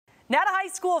Now to high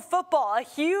school football, a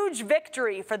huge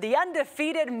victory for the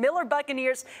undefeated Miller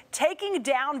Buccaneers, taking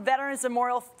down Veterans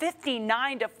Memorial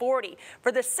 59-40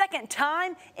 for the second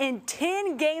time in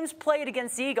 10 games played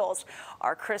against the Eagles.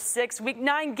 Our Chris 6 Week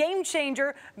 9 game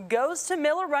changer goes to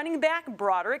Miller running back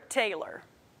Broderick Taylor.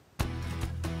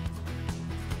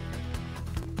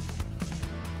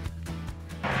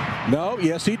 No,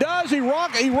 yes he does. He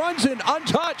runs in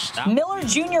untouched. Miller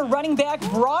Jr. running back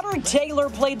Broderick Taylor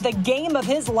played the game of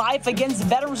his life against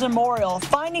Veterans Memorial,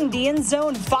 finding the end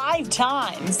zone 5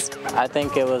 times. I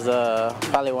think it was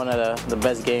probably one of the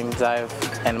best games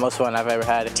and most fun I've ever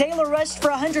had. Taylor rushed for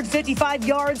 155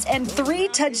 yards and 3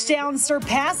 touchdowns,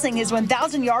 surpassing his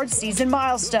 1,000-yard season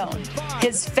milestone.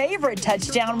 His favorite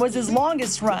touchdown was his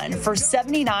longest run for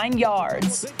 79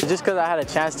 yards. Just because I had a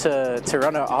chance to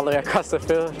run it all the way across the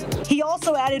field. He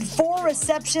also added 4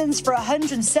 receptions for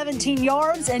 117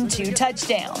 yards and 2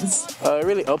 touchdowns. It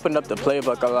really opened up the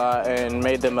playbook a lot and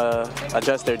made them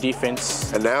adjust their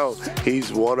defense. And now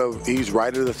he's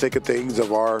right in the thick of things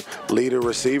of our leader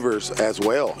receivers as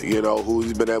well, who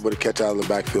he's been able to catch out of the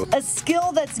backfield. A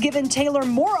skill that's given Taylor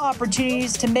more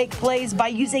opportunities to make plays by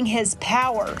using his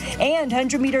power and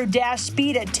 100-meter dash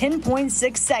speed at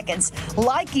 10.6 seconds,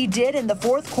 like he did in the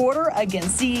 4th quarter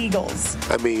against the Eagles.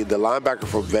 I mean, the linebacker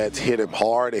from Vets hit him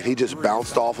hard, and he just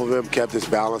bounced off of him, kept his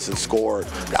balance, and scored.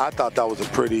 I thought that was a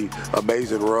pretty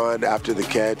amazing run after the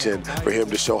catch, and for him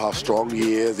to show how strong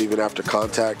he is even after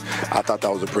contact, I thought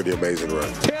that was a pretty amazing run.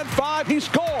 10-5, he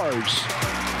scores.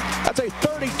 That's a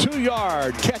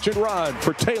 32-yard catch and run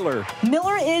for Taylor.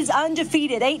 Miller is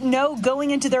undefeated, 8-0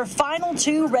 going into their final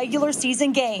 2 regular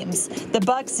season games. The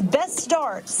Bucks' best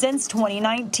start since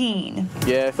 2019.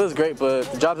 Yeah, it feels great,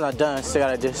 but the job's not done. Still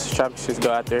gotta just try to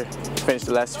go out there, finish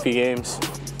the last few games.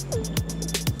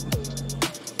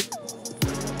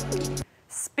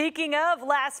 Speaking of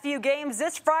last few games,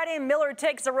 this Friday, Miller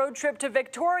takes a road trip to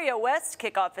Victoria West.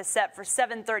 Kickoff is set for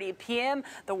 7:30 p.m.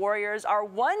 The Warriors are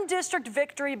 1 district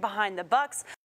victory behind the Bucks.